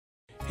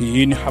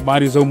Hii ni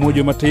habari za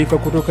Umoja wa Mataifa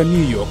kutoka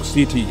New York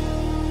City.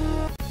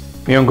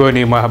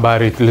 Miongoni mwa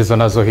habari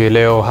tulizonazo hii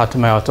leo,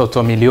 hatima ya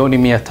watoto milioni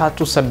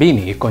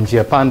 370 iko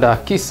njia panda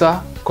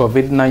kisa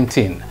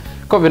COVID-19.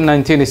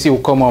 COVID-19 si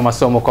ukomo wa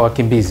masomo kwa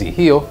wakimbizi.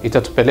 Hiyo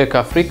itatupeleka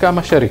Afrika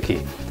Mashariki.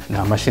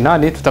 Na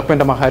mashinani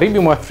tutakwenda magharibi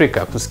mwa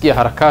Afrika kusikia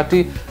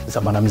harakati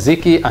za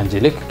mwanamuziki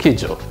Angelique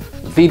Kidjo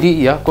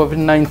dhidi ya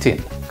COVID-19.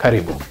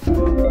 Karibu.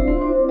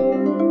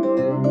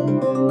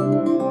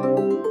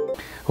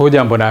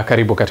 Hujambo na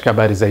karibu katika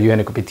habari za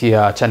UN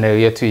kupitia channel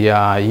yetu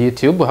ya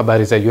YouTube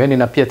habari za UN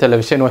na pia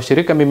televisheni wa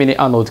shirika. Mimi ni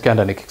Arnold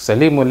Kanda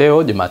nikikusalimu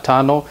leo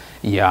Jumatano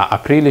ya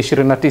Aprili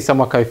 29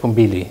 mwaka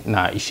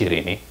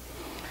 2020.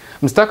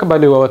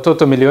 Mustakabali wa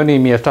watoto milioni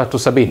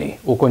 370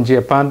 uko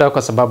njia panda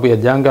kwa sababu ya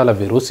janga la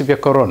virusi vya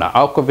corona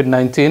au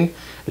COVID-19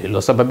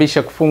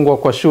 lililosababisha kufungwa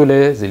kwa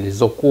shule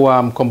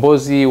zilizokuwa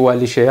mkombozi wa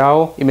lishe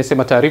yao,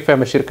 imesema taarifa ya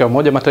mashirika ya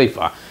Umoja wa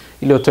Mataifa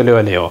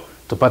iliyotolewa leo.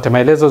 Tupate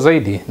maelezo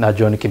zaidi na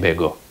John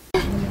Kibego.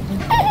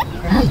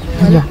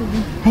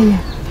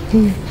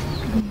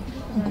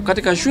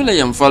 Katika shule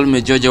ya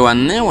Mfalme George wa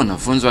 4,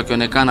 wanafunzi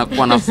wakionekana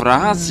kuwa na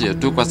furaha sio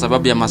tu kwa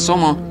sababu ya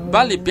masomo,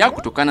 bali pia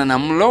kutokana na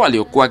mlo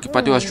waliokuwa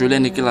wakipatiwa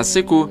shuleni kila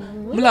siku,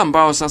 mlo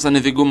ambao sasa ni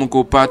vigumu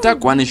kupata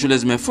kwani shule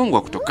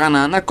zimefungwa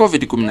kutokana na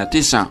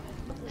COVID-19.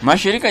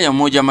 Mashirika ya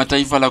Umoja wa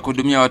Mataifa la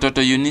kuhudumia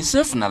watoto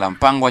UNICEF na la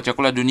mpango wa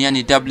chakula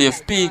duniani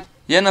WFP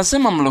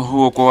yanasema mlo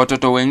huo kwa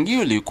watoto wengi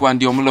ulikuwa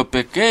ndio mlo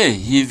pekee,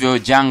 hivyo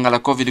janga la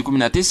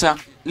COVID-19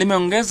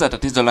 limeongeza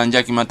tatizo la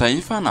njaa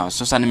kimataifa na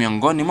hususan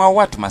miongoni mwa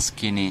watu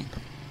maskini.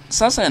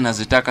 Sasa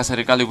yanazitaka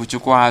serikali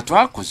kuchukua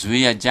hatua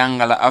kuzuia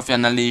janga la afya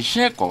na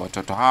lishe kwa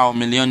watoto hao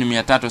milioni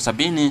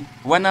 370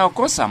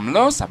 wanaokosa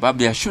mlo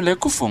sababu ya shule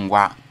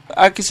kufungwa.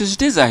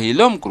 Akisisitiza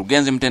hilo,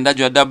 mkurugenzi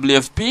mtendaji wa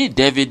WFP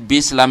David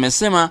Bisla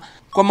amesema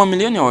kwa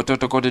mamilioni ya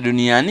watoto kote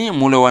duniani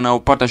mlo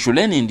wanaopata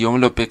shuleni ndio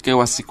mlo pekee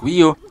wa siku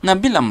hiyo, na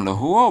bila mlo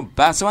huo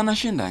basi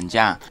wanashinda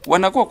njaa,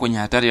 wanakuwa kwenye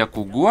hatari ya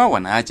kugua,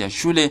 wanaacha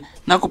shule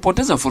na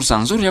kupoteza fursa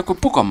nzuri ya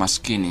kuepuka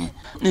maskini.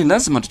 Ni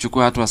lazima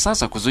tuchukue hatua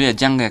sasa kuzuia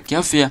janga ya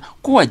kiafya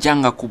kuwa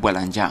janga kubwa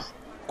la njaa.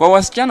 Kwa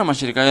wasichana,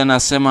 mashirika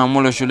yanasema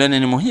mlo shuleni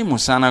ni muhimu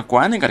sana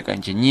kwani katika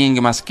nchi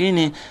nyingi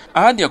maskini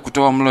ahadi ya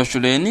kutoa mlo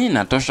shuleni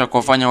inatosha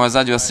kuwafanya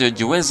wazazi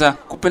wasiojiweza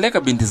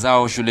kupeleka binti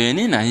zao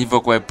shuleni na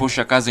hivyo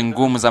kuepusha kazi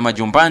ngumu za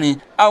majumbani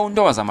au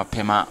ndoa za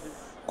mapema.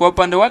 Kwa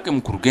upande wake,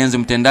 mkurugenzi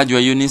mtendaji wa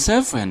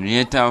UNICEF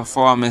Henrietta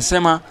Fore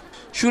amesema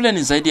shule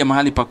ni zaidi ya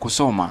mahali pa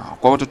kusoma.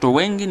 Kwa watoto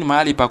wengi ni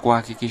mahali pa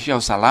kuhakikishia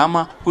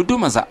usalama,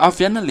 huduma za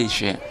afya na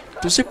lishe.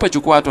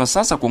 Tusipochukua hatua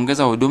sasa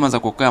kuongeza huduma za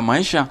kuokoa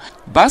maisha,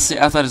 basi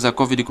athari za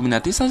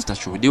COVID-19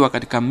 zitashuhudiwa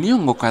katika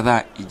miongo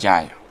kadhaa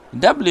ijayo.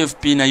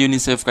 WFP na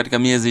UNICEF katika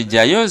miezi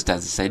ijayo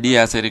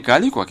zitazisaidia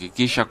serikali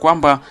kuhakikisha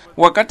kwamba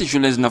wakati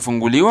shule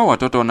zinafunguliwa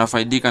watoto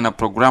wanafaidika na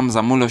programu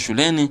za mlo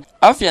shuleni,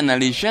 afya na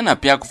lishe, na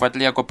pia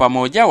kufuatilia kwa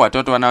pamoja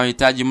watoto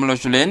wanaohitaji mlo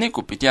shuleni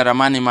kupitia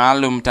ramani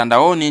maalum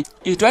mtandaoni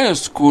itwayo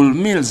School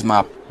Meals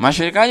Map.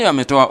 Mashirika hayo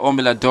yametoa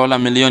ombi la dola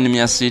milioni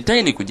 600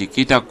 ili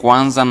kujikita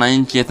kwanza na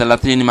nchi ya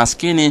 30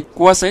 maskini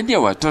kuwasaidia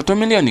watoto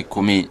milioni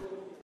 10.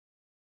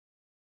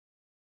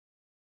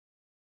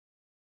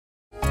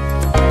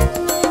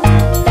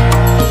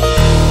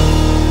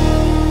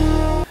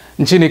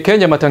 Nchini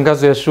Kenya,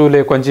 matangazo ya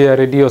shule kwa njia ya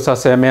redio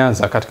sasa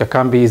yameanza katika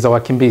kambi za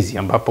wakimbizi,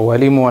 ambapo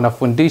walimu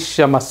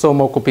wanafundisha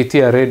masomo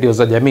kupitia redio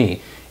za jamii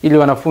ili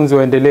wanafunzi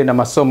waendelee na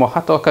masomo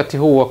hata wakati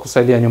huu wa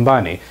kusalia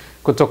nyumbani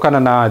kutokana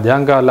na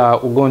janga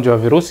la ugonjwa wa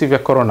virusi vya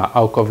corona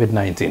au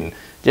COVID-19.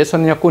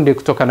 Jason Nyakundi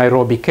kutoka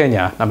Nairobi,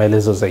 Kenya na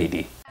maelezo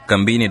zaidi.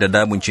 Kambini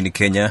Dadaab nchini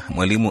Kenya,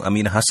 mwalimu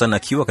Amina Hassan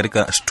akiwa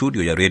katika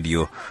studio ya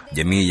redio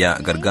jamii ya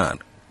Gargar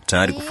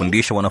tayari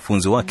kufundisha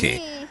wanafunzi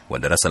wake wa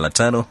darasa la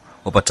 5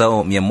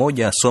 wapatao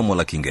 100 somo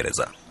la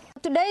Kiingereza.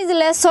 Today's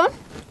lesson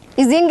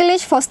is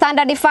English for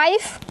standard 5.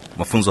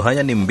 Mafunzo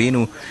haya ni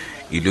mbinu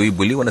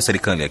iliyoibuliwa na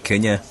serikali ya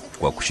Kenya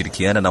kwa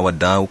kushirikiana na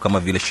wadau kama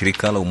vile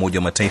shirika la Umoja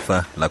wa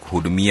Mataifa la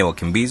kuhudumia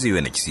wakimbizi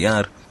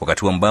UNHCR,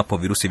 wakati ambapo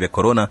virusi vya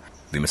corona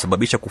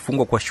vimesababisha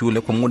kufungwa kwa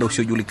shule kwa muda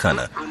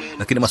usiojulikana,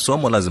 lakini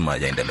masomo lazima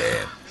yaendelee.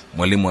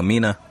 Mwalimu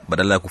Amina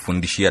badala ya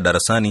kufundishia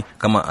darasani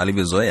kama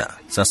alivyozoea,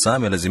 sasa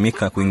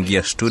amelazimika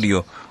kuingia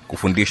studio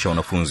kufundisha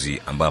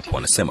wanafunzi, ambapo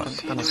wanasema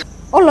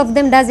all of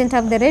them doesn't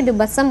have the radio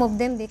but some of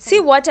them si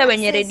wote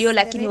wenye redio,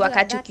 lakini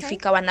wakati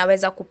ukifika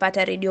wanaweza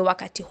kupata redio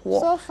wakati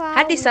huo.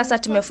 Hadi sasa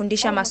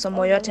tumefundisha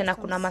masomo yote na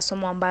kuna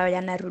masomo ambayo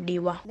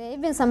yanarudiwa. There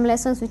even some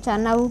lessons which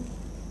are now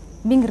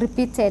being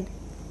repeated.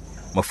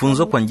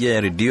 Mafunzo kwa njia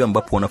ya redio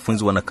ambapo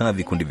wanafunzi wanakaa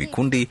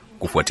vikundi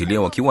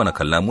kufuatilia wakiwa na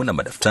kalamu na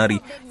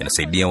madaftari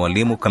yanasaidia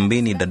walimu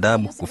kambini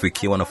Dadaab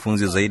kufikia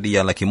wanafunzi zaidi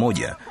ya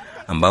 100,000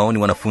 ambao ni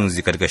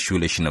wanafunzi katika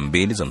shule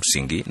 22 za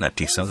msingi na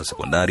 9 za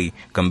sekondari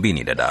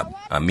kambini Dadaab.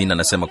 Amina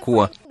anasema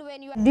kuwa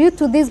due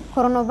to this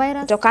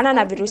coronavirus, kutokana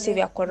na virusi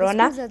vya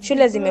corona,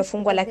 shule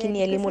zimefungwa,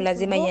 lakini elimu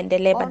lazima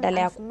iendelee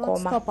badala ya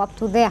kukoma.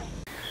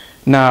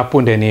 Na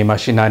punde ni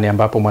mashinani,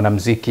 ambapo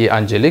mwanamuziki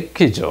Angelique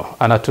Kidjo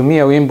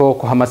anatumia wimbo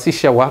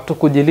kuhamasisha watu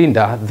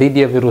kujilinda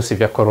dhidi ya virusi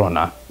vya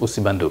corona.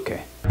 Usibanduke.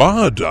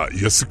 Baada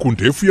ya siku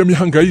ndefu ya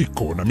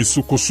mihangaiko na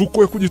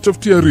misukosuko ya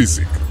kujitafutia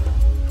riziki,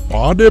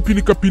 baada ya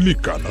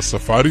pilika na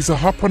safari za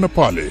hapa na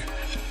pale,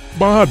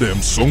 baada ya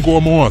msongo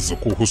wa mawazo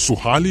kuhusu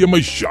hali ya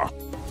maisha,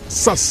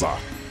 sasa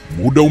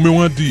muda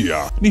umewadia.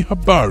 Ni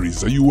habari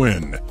za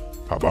UN,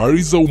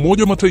 habari za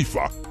Umoja wa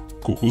Mataifa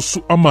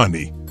kuhusu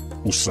amani,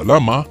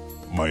 usalama,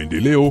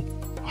 maendeleo,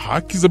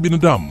 haki za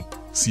binadamu,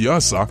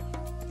 siasa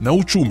na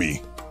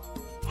uchumi.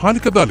 Hali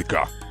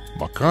kadhalika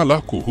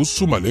makala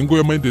kuhusu malengo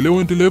ya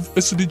maendeleo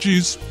endelevu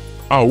SDGs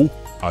au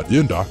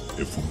Agenda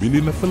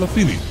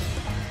 2030.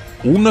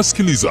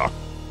 Unasikiliza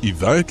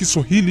idhaa ya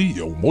Kiswahili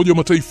ya Umoja wa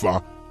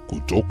Mataifa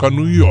kutoka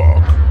New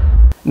York.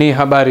 Ni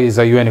habari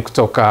za UN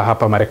kutoka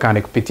hapa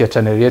Marekani kupitia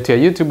channel yetu ya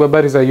YouTube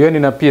habari za UN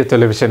na pia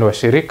televisheni wa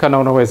shirika, na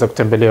unaweza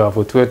kutembelea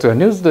wavuti wetu ya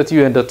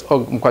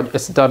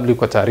news.un.org/sw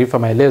kwa taarifa,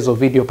 maelezo,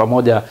 video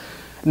pamoja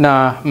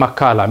na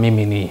makala.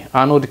 Mimi ni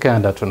Arnold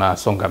Kanda,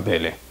 tunasonga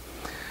mbele.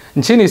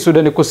 Nchini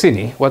Sudani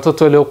Kusini,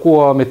 watoto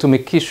waliokuwa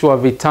wametumikishwa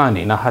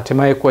vitani na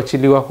hatimaye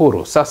kuachiliwa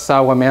huru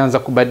sasa wameanza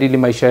kubadili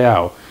maisha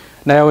yao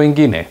na ya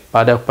wengine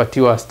baada ya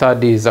kupatiwa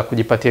stadi za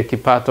kujipatia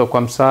kipato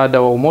kwa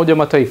msaada wa Umoja wa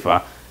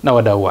Mataifa na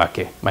wadau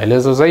wake.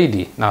 Maelezo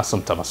zaidi na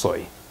Asumta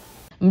Masoi.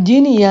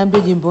 Mjini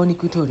Yambe, jimboni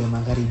Equatoria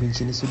Magharibi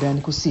nchini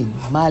Sudani Kusini,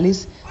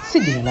 Malis si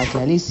jina lake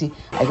halisi,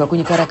 alikuwa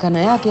kwenye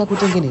karakana yake ya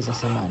kutengeneza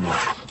samani.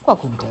 Kwa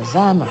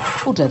kumtazama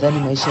utadhani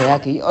maisha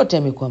yake yote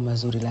yamekuwa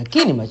mazuri,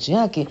 lakini macho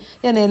yake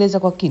yanaeleza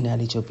kwa kina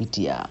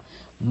alichopitia.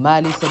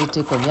 Malis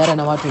alitekwa nyara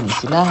na watu wenye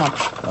silaha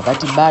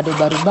wakati bado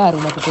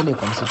barubaru na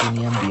kupelekwa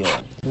msituni ya mbio.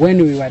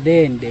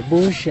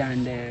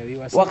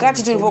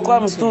 Wakati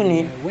tulipokuwa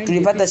msituni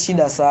tulipata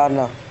shida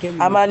sana.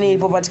 Amani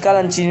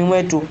ilipopatikana nchini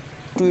mwetu,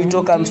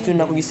 tulitoka msituni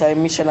na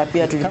kujisalimisha, na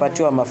pia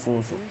tulipatiwa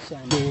mafunzo.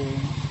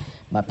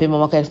 Mapema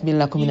mwaka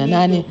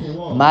 2018,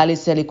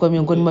 Malis alikuwa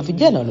miongoni mwa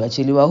vijana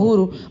walioachiliwa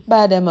huru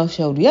baada ya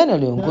mashauriano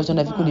yaliyoongozwa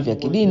na vikundi vya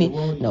kidini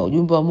na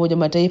ujumbe wa Umoja wa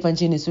Mataifa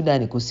nchini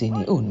Sudani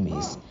Kusini,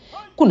 UNMISS.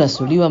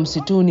 Kunasuliwa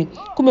msituni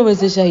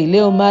kumewezesha hii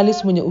leo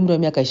Malis mwenye umri wa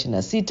miaka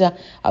 26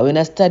 awe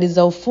na stadi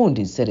za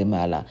ufundi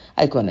seremala.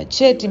 Alikuwa na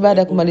cheti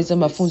baada ya kumaliza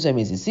mafunzo ya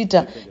miezi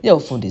 6 ya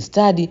ufundi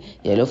stadi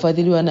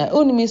yaliyofadhiliwa na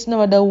UNMISS na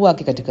wadau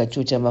wake katika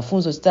chuo cha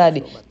mafunzo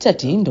stadi cha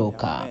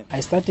Tindoka.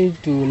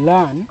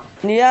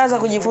 Nilianza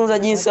kujifunza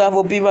jinsi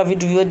wanavyopima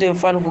vitu vyote,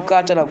 mfano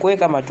kukata na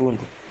kuweka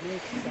matundu.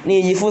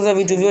 Nilijifunza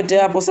vitu vyote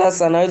hapo.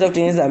 Sasa naweza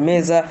kutengeneza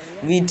meza,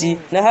 viti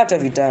na hata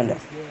vitanda.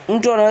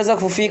 Mtu anaweza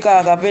kufika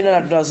akapenda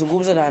na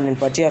tunazungumza na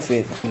ananipatia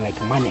fedha.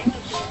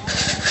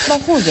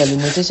 Mafunzo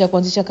yalimwezesha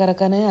kuanzisha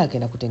karakana yake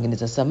na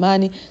kutengeneza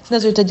samani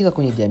zinazohitajika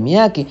kwenye jamii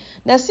yake,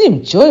 na si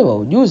mchoyo wa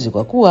ujuzi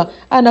kwa kuwa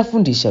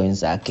anafundisha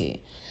wenzake.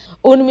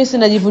 UNMISS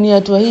inajivunia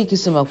hatua hii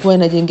ikisema kuwa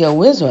inajengea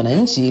uwezo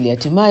wananchi ili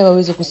hatimaye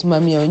waweze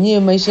kusimamia wenyewe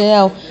maisha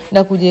yao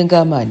na kujenga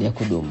amani ya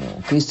kudumu.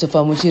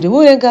 Christopher Muchiri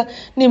Mulenga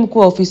ni mkuu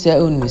wa ofisi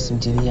ya UNMISS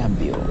mjini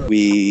Yambio.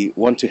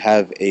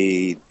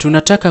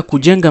 Tunataka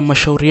kujenga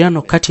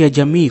mashauriano kati ya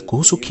jamii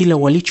kuhusu kila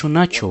walicho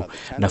nacho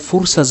na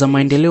fursa za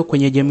maendeleo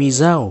kwenye jamii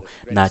zao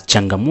na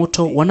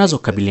changamoto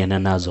wanazokabiliana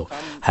nazo.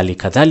 Hali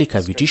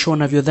kadhalika vitisho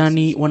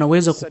wanavyodhani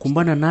wanaweza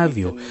kukumbana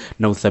navyo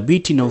na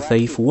uthabiti na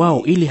udhaifu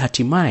wao, ili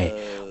hatimaye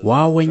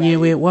wao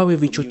wenyewe wawe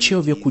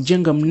vichocheo vya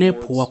kujenga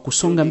mnepo wa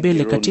kusonga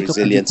mbele katika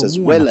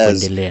kujikwamua na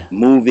kuendelea.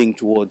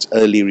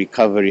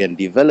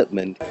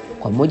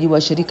 Kwa mujibu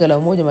wa shirika la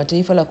Umoja wa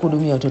Mataifa la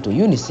kuhudumia watoto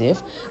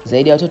UNICEF,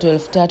 zaidi ya watoto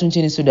 3,000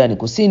 nchini Sudani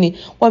Kusini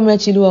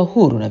wameachiliwa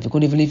huru na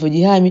vikundi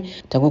vilivyojihami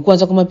tangu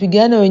kuanza kwa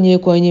mapigano wenyewe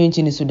kwa wenyewe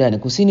nchini Sudani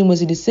Kusini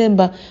mwezi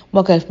Disemba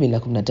mwaka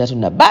 2013,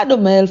 na bado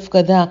maelfu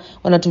kadhaa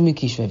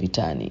wanatumikishwa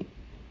vitani.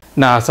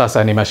 Na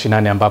sasa ni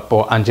mashinani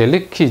ambapo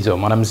Angelique Kidjo,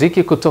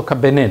 mwanamuziki kutoka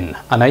Benin,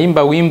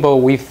 anaimba wimbo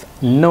with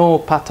no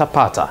pata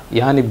pata,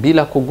 yaani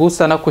bila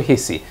kugusa na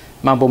kuhisi,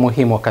 mambo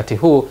muhimu wakati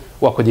huu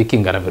wa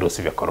kujikinga na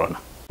virusi vya corona.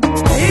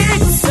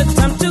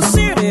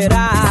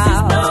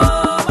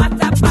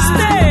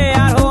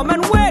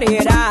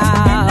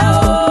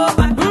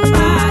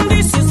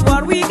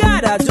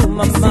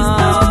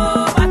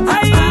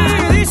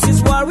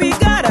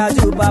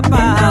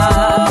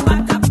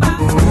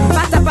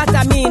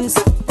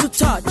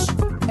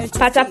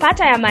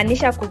 Patapata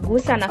yamaanisha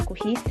kugusa na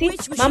kuhisi,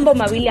 mambo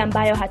mawili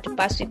ambayo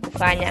hatupaswi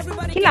kufanya.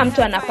 Kila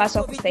mtu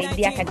anapaswa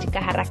kusaidia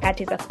katika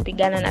harakati za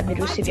kupigana na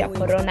virusi vya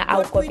corona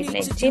au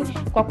COVID-19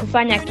 kwa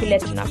kufanya kile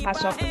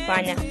tunapaswa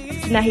kufanya.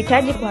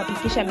 Tunahitaji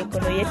kuhakikisha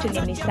mikono yetu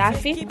ni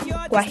misafi,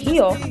 kwa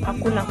hiyo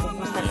hakuna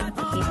kugusa na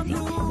kuhisi.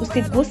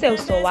 Usiguse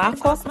uso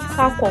wako,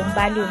 kaa kwa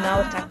umbali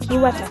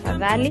unaotakiwa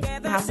tafadhali,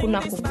 na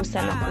hakuna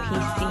kugusa na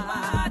kuhisi.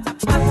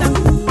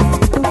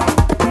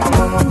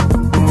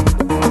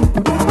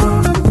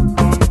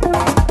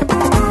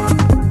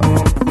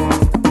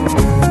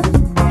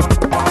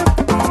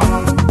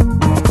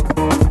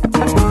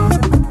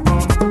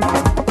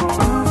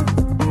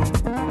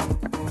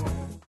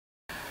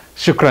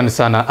 Shukrani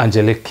sana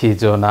Angelique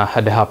Kidjo, na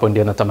hadi hapo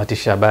ndio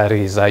natamatisha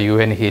habari za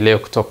UN hii leo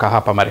kutoka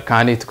hapa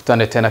Marekani.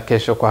 Tukutane tena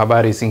kesho kwa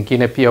habari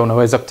zingine. Pia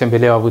unaweza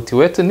kutembelea wavuti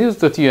wetu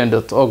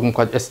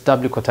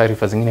news.un.org/sw kwa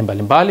taarifa zingine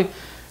mbalimbali,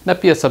 na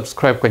pia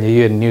subscribe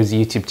kwenye UN News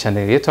YouTube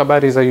channel yetu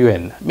habari za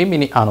UN. Mimi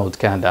ni Arnold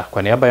Kanda,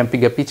 kwa niaba ya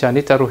mpiga picha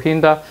Anita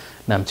Ruhinda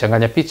na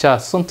mchanganya picha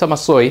Sunta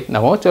Masoi na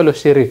wote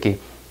walioshiriki,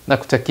 na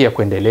kutakia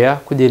kuendelea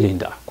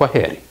kujilinda. Kwa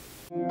heri.